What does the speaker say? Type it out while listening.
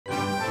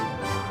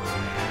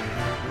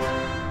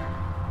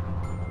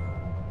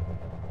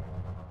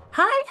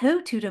Hello,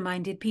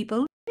 Tudor-minded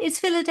people. It's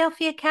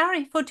Philadelphia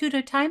Carrie for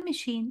Tudor Time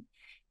Machine.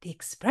 The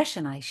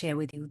expression I share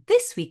with you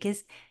this week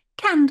is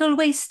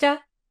candlewaster.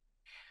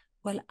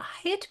 Well,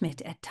 I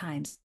admit at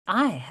times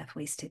I have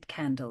wasted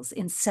candles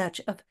in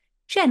search of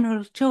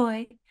general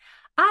joy.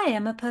 I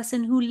am a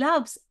person who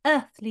loves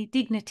earthly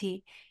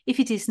dignity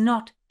if it is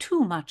not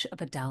too much of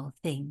a dull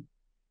thing.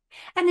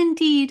 And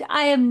indeed,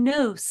 I am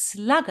no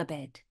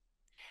slug-a-bed.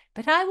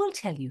 But I will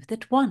tell you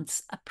that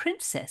once a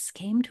princess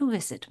came to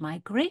visit my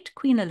great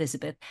Queen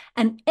Elizabeth,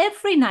 and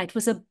every night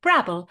was a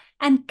brabble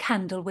and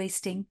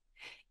candle-wasting.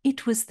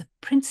 It was the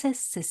Princess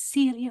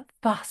Cecilia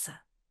Vasa.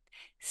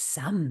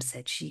 Some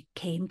said she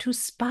came to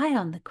spy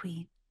on the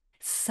Queen.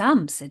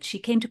 Some said she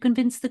came to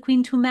convince the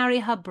Queen to marry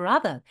her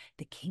brother,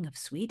 the King of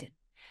Sweden.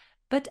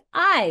 But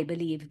I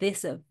believe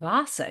this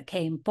Vasa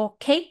came for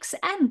cakes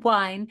and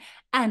wine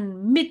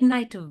and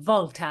midnight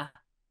Volta.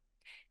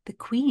 The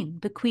Queen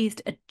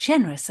bequeathed a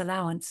generous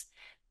allowance,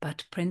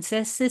 but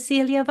Princess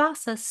Cecilia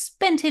Vasa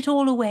spent it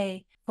all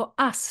away for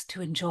us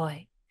to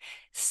enjoy.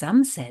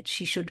 Some said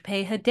she should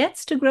pay her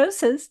debts to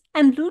grocers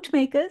and lute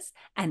makers,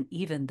 and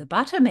even the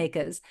butter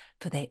makers,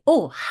 for they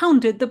all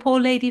hounded the poor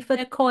lady for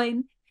their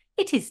coin.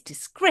 It is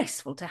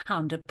disgraceful to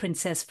hound a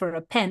princess for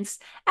a pence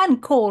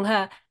and call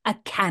her a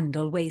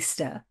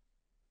candle-waster.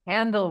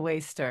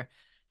 Candlewaster.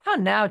 How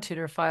now,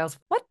 Tudor Files?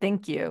 What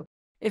think you?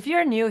 If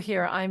you're new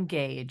here, I'm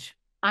Gage.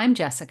 I'm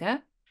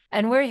Jessica.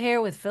 And we're here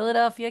with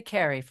Philadelphia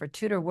Carrie for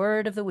Tudor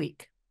Word of the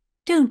Week.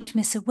 Don't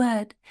miss a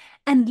word,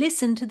 and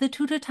listen to the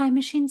Tudor Time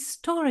Machine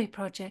Story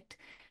Project.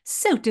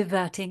 So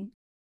diverting.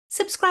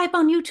 Subscribe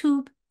on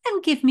YouTube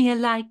and give me a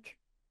like.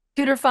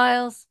 Tudor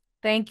Files,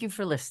 thank you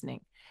for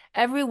listening.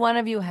 Every one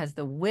of you has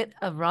the wit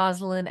of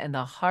Rosalind and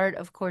the heart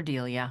of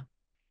Cordelia.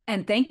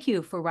 And thank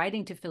you for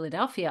writing to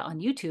Philadelphia on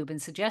YouTube and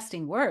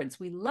suggesting words.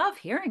 We love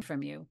hearing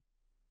from you.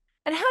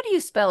 And how do you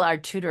spell our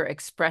Tudor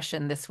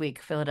expression this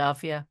week,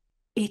 Philadelphia?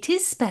 It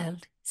is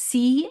spelled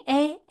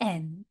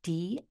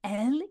Candlewaster,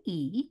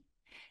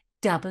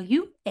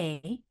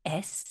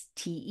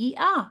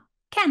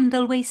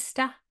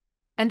 candlewaster.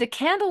 And a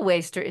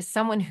candlewaster is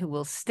someone who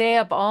will stay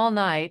up all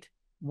night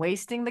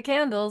wasting the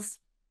candles.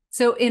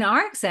 So in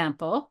our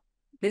example,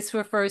 this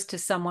refers to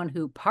someone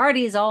who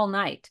parties all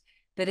night.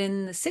 But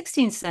in the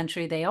 16th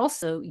century, they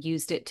also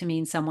used it to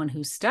mean someone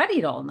who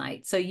studied all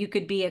night. So you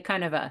could be a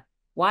kind of a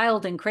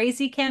wild and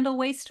crazy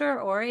candle-waster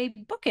or a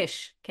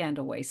bookish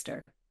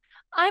candle-waster.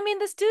 I mean,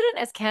 the student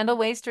as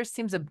candle-waster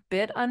seems a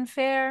bit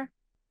unfair.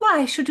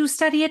 Why should you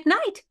study at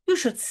night? You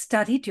should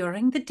study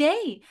during the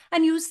day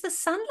and use the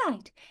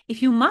sunlight.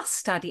 If you must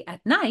study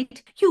at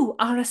night, you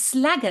are a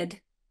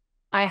sluggard.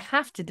 I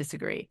have to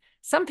disagree.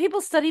 Some people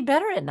study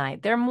better at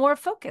night. They're more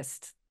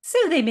focused. So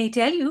they may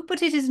tell you,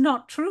 but it is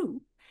not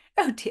true.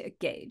 Oh, dear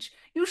Gage,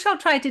 you shall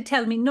try to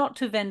tell me not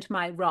to vent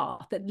my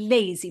wrath at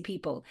lazy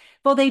people,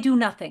 for they do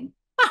nothing.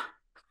 Ha!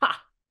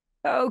 Ha!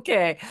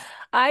 Okay,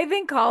 I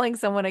think calling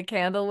someone a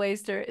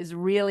candle-waster is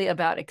really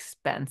about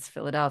expense,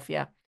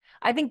 Philadelphia.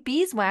 I think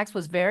beeswax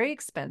was very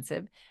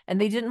expensive, and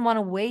they didn't want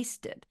to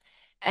waste it.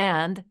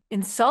 And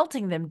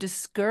insulting them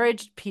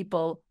discouraged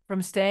people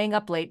from staying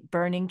up late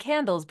burning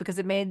candles because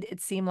it made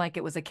it seem like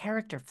it was a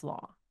character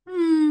flaw.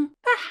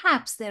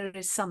 Perhaps there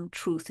is some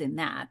truth in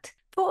that.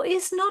 For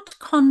is not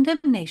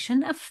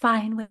condemnation a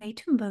fine way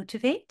to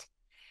motivate?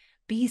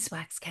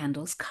 Beeswax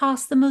candles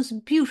cast the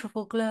most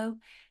beautiful glow,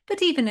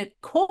 but even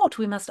at court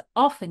we must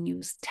often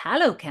use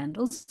tallow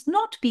candles,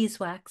 not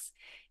beeswax.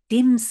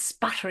 Dim,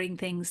 sputtering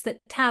things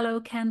that tallow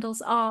candles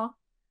are.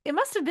 It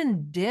must have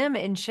been dim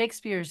in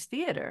Shakespeare's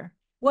theater.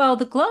 Well,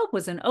 the Globe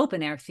was an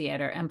open-air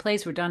theater, and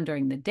plays were done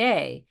during the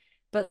day.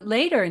 But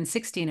later in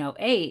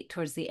 1608,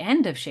 towards the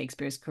end of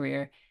Shakespeare's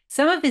career,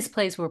 some of his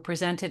plays were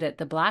presented at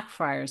the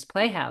Blackfriars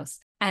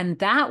Playhouse, and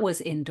that was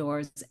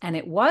indoors, and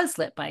it was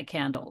lit by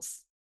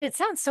candles. It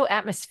sounds so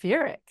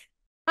atmospheric.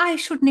 I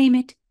should name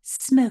it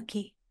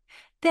smoky.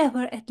 There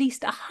were at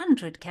least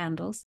 100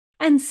 candles,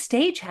 and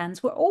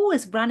stagehands were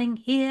always running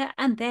here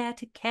and there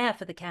to care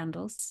for the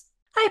candles.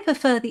 I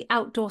prefer the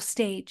outdoor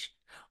stage,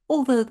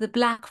 although the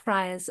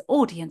Blackfriars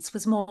audience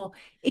was more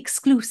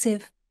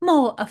exclusive,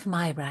 more of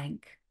my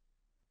rank.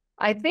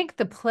 I think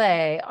the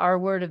play our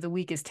word of the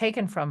week is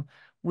taken from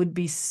would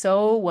be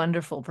so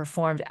wonderful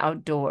performed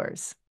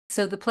outdoors.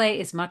 So the play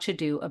is Much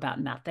Ado About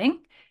Nothing,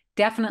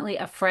 definitely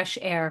a fresh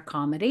air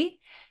comedy.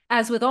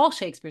 As with all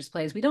Shakespeare's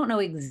plays, we don't know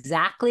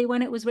exactly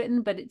when it was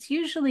written, but it's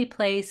usually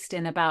placed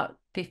in about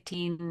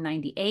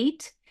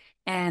 1598,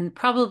 and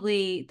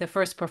probably the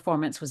first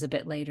performance was a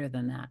bit later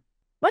than that.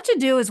 Much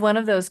Ado is one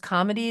of those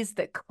comedies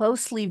that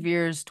closely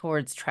veers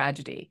towards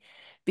tragedy,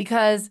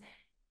 because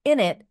in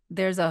it,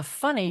 there's a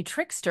funny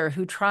trickster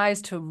who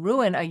tries to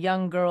ruin a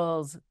young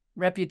girl's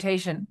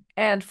reputation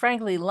and,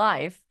 frankly,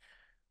 life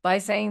by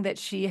saying that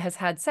she has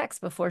had sex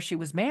before she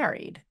was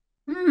married.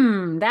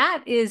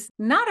 That is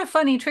not a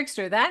funny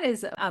trickster. That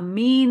is a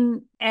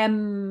mean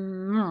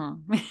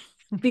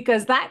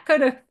because that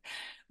could have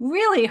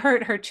really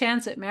hurt her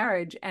chance at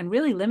marriage and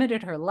really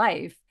limited her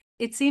life.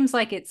 It seems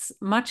like it's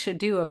much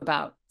ado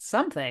about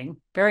something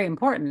very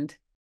important.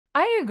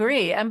 I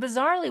agree. And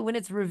bizarrely, when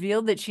it's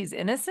revealed that she's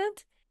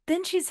innocent,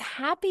 then she's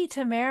happy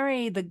to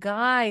marry the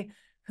guy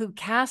who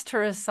cast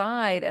her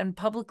aside and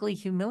publicly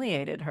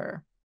humiliated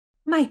her.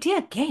 My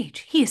dear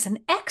Gage, he is an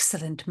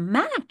excellent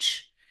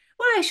match.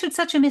 Why should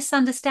such a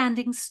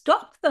misunderstanding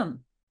stop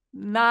them?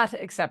 Not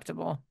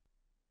acceptable.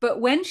 But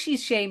when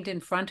she's shamed in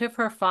front of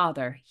her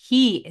father,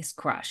 he is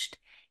crushed.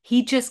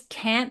 He just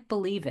can't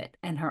believe it.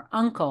 And her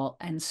uncle,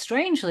 and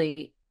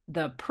strangely,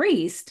 the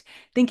priest,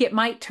 think it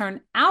might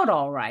turn out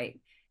all right.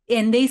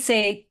 And they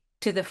say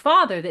to the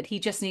father that he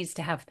just needs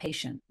to have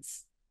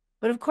patience.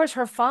 But of course,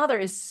 her father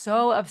is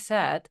so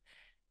upset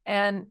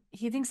and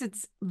he thinks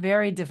it's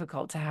very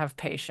difficult to have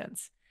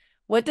patience.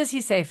 What does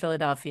he say,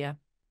 Philadelphia?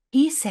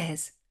 He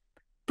says,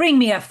 "Bring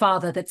me a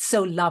father that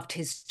so loved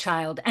his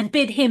child, and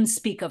bid him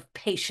speak of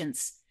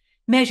patience.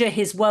 Measure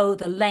his woe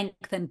the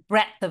length and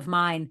breadth of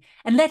mine,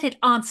 and let it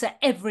answer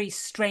every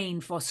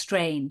strain for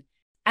strain,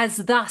 as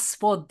thus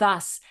for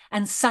thus,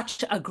 and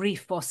such a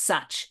grief for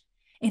such.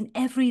 In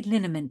every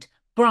lineament,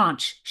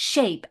 branch,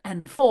 shape,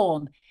 and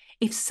form,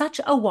 if such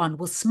a one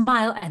will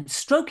smile and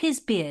stroke his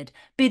beard,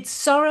 bid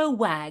sorrow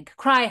wag,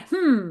 cry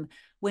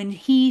when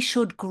he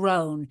should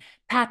groan,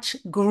 patch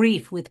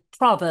grief with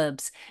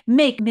proverbs,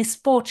 make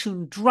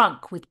misfortune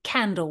drunk with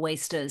candle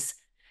wasters.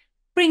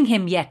 Bring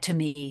him yet to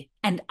me,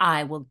 and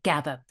I will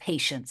gather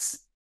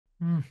patience."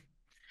 Mm.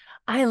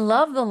 I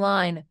love the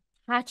line,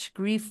 patch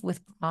grief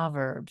with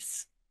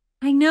proverbs.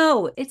 I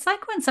know, it's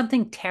like when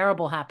something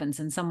terrible happens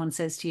and someone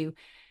says to you,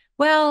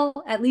 "Well,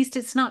 at least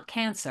it's not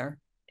cancer."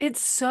 It's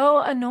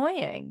so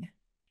annoying.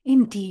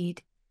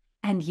 Indeed.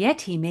 And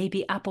yet he may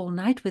be up all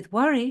night with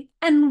worry,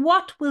 and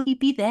what will he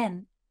be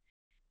then?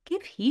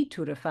 Give heed,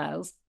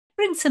 Tudorphiles.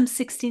 Bring some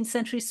 16th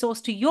century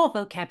sauce to your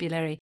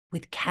vocabulary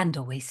with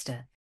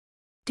Candlewaster.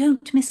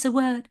 Don't miss a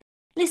word.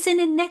 Listen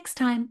in next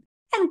time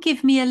and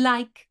give me a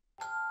like.